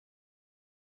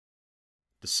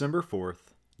December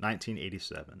 4th,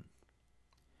 1987.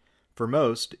 For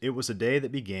most, it was a day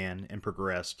that began and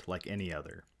progressed like any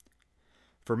other.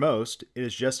 For most, it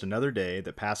is just another day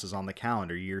that passes on the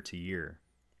calendar year to year.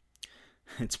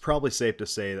 It's probably safe to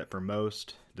say that for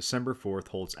most, December 4th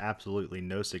holds absolutely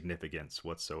no significance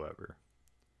whatsoever.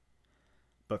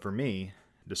 But for me,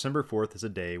 December 4th is a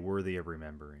day worthy of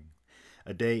remembering.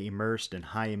 A day immersed in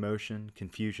high emotion,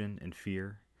 confusion, and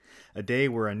fear. A day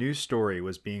where a new story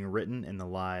was being written in the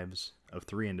lives of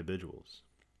 3 individuals.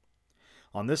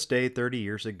 On this day 30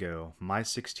 years ago, my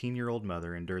 16-year-old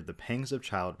mother endured the pangs of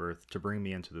childbirth to bring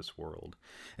me into this world.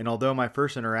 And although my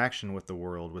first interaction with the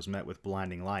world was met with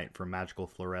blinding light from magical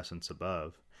fluorescence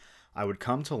above, I would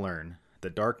come to learn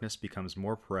that darkness becomes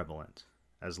more prevalent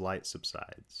as light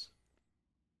subsides.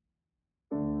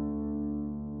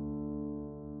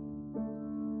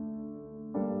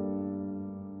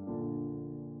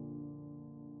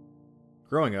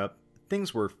 Growing up,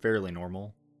 things were fairly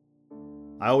normal.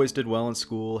 I always did well in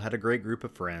school, had a great group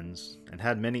of friends, and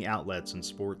had many outlets in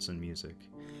sports and music.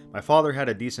 My father had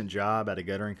a decent job at a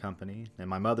guttering company, and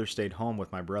my mother stayed home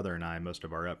with my brother and I most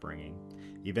of our upbringing,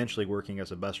 eventually working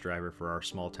as a bus driver for our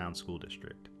small-town school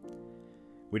district.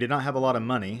 We did not have a lot of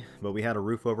money, but we had a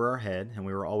roof over our head, and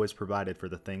we were always provided for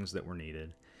the things that were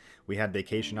needed. We had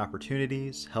vacation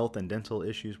opportunities, health and dental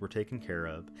issues were taken care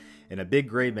of, and a big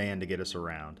gray van to get us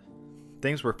around.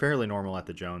 Things were fairly normal at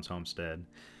the Jones homestead,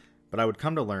 but I would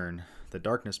come to learn that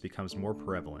darkness becomes more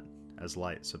prevalent as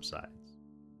light subsides.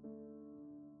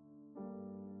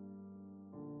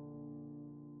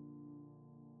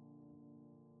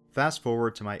 Fast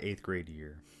forward to my 8th grade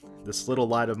year. This little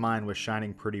light of mine was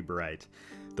shining pretty bright.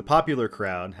 The popular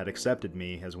crowd had accepted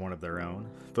me as one of their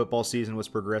own. Football season was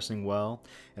progressing well,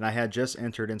 and I had just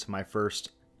entered into my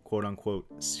first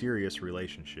quote-unquote serious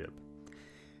relationship.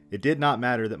 It did not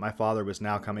matter that my father was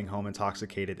now coming home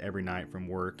intoxicated every night from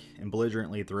work and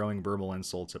belligerently throwing verbal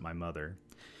insults at my mother.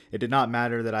 It did not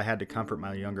matter that I had to comfort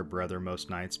my younger brother most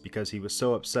nights because he was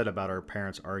so upset about our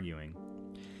parents arguing.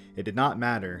 It did not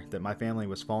matter that my family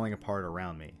was falling apart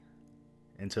around me,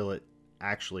 until it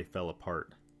actually fell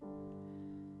apart.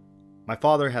 My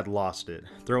father had lost it,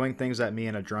 throwing things at me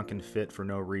in a drunken fit for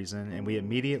no reason, and we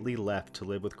immediately left to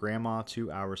live with Grandma 2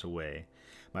 hours away.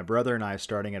 My brother and I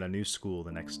starting at a new school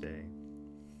the next day.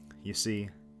 You see,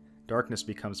 darkness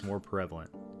becomes more prevalent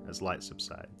as light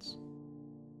subsides.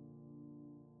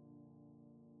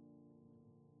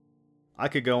 I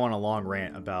could go on a long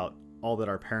rant about all that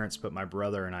our parents put my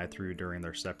brother and I through during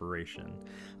their separation.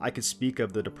 I could speak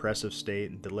of the depressive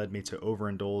state that led me to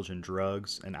overindulge in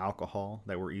drugs and alcohol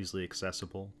that were easily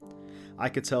accessible. I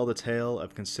could tell the tale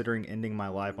of considering ending my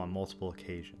life on multiple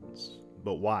occasions.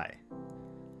 But why?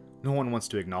 No one wants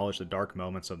to acknowledge the dark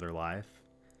moments of their life.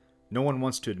 No one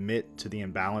wants to admit to the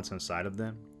imbalance inside of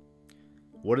them.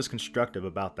 What is constructive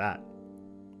about that?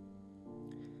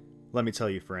 Let me tell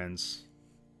you, friends,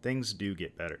 things do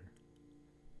get better.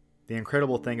 The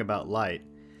incredible thing about light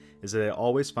is that it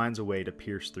always finds a way to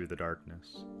pierce through the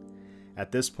darkness.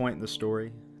 At this point in the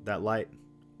story, that light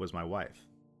was my wife.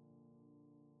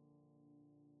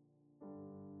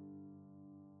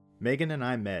 Megan and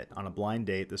I met on a blind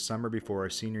date the summer before our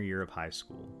senior year of high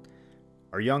school.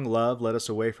 Our young love led us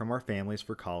away from our families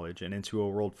for college and into a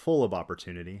world full of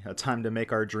opportunity, a time to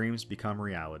make our dreams become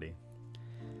reality.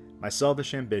 My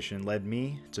selfish ambition led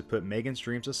me to put Megan's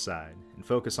dreams aside and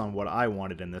focus on what I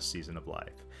wanted in this season of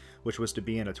life, which was to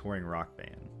be in a touring rock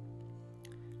band.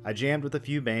 I jammed with a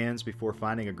few bands before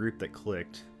finding a group that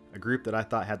clicked, a group that I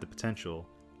thought had the potential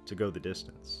to go the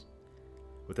distance.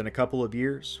 Within a couple of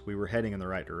years, we were heading in the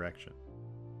right direction.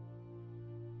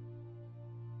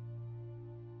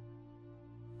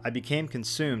 I became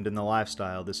consumed in the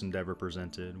lifestyle this endeavor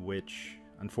presented, which,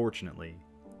 unfortunately,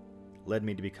 led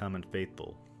me to become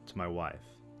unfaithful to my wife.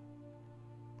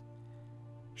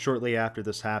 Shortly after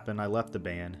this happened, I left the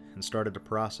band and started to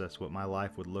process what my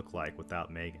life would look like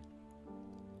without Megan.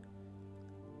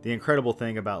 The incredible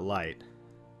thing about light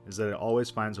is that it always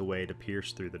finds a way to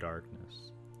pierce through the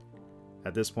darkness.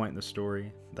 At this point in the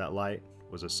story, that light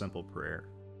was a simple prayer.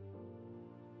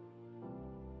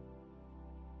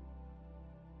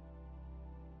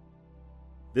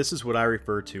 This is what I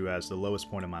refer to as the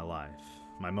lowest point of my life,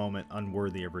 my moment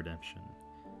unworthy of redemption.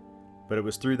 But it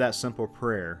was through that simple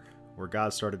prayer where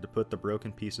God started to put the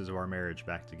broken pieces of our marriage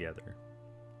back together.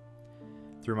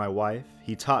 Through my wife,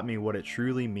 He taught me what it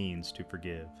truly means to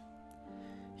forgive.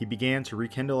 He began to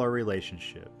rekindle our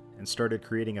relationship and started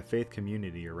creating a faith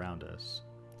community around us.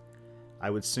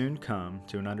 I would soon come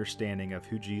to an understanding of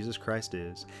who Jesus Christ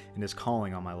is and His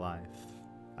calling on my life.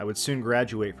 I would soon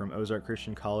graduate from Ozark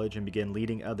Christian College and begin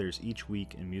leading others each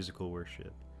week in musical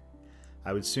worship.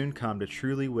 I would soon come to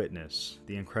truly witness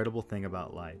the incredible thing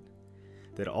about light,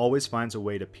 that it always finds a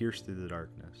way to pierce through the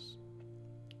darkness.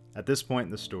 At this point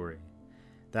in the story,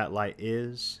 that light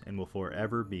is and will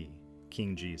forever be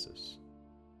King Jesus.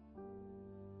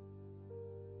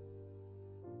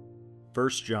 1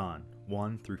 John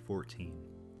 1 through 14.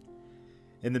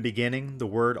 In the beginning, the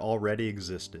Word already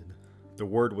existed. The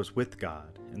Word was with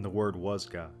God, and the Word was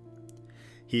God.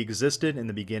 He existed in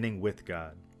the beginning with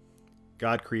God.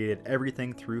 God created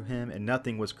everything through him, and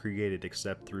nothing was created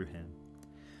except through him.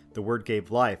 The Word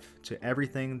gave life to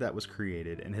everything that was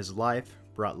created, and his life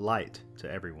brought light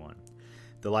to everyone.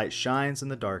 The light shines in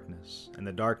the darkness, and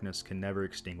the darkness can never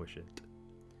extinguish it.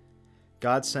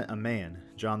 God sent a man,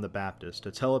 John the Baptist,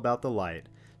 to tell about the light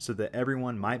so that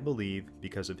everyone might believe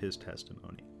because of his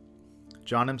testimony.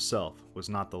 John himself was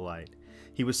not the light.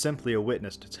 He was simply a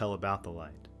witness to tell about the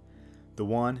light. The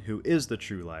one who is the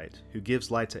true light, who gives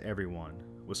light to everyone,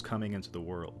 was coming into the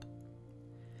world.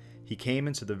 He came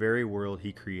into the very world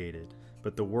he created,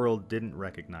 but the world didn't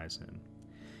recognize him.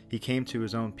 He came to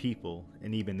his own people,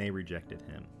 and even they rejected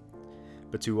him.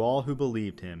 But to all who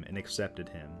believed him and accepted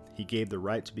him, he gave the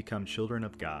right to become children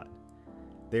of God.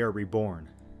 They are reborn,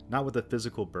 not with a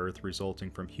physical birth resulting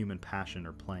from human passion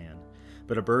or plan,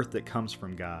 but a birth that comes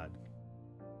from God.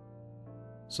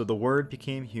 So the Word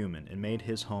became human and made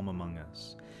his home among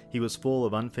us. He was full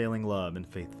of unfailing love and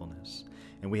faithfulness,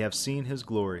 and we have seen his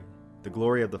glory, the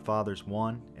glory of the Father's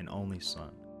one and only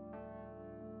Son.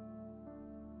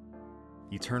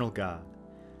 Eternal God,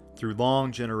 through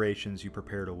long generations you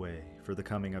prepared a way for the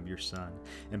coming of your Son,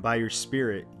 and by your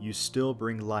Spirit you still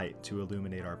bring light to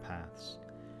illuminate our paths.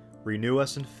 Renew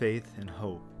us in faith and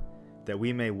hope, that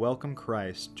we may welcome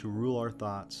Christ to rule our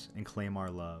thoughts and claim our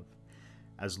love,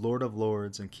 as Lord of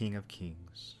Lords and King of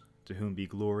Kings, to whom be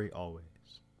glory always.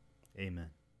 Amen.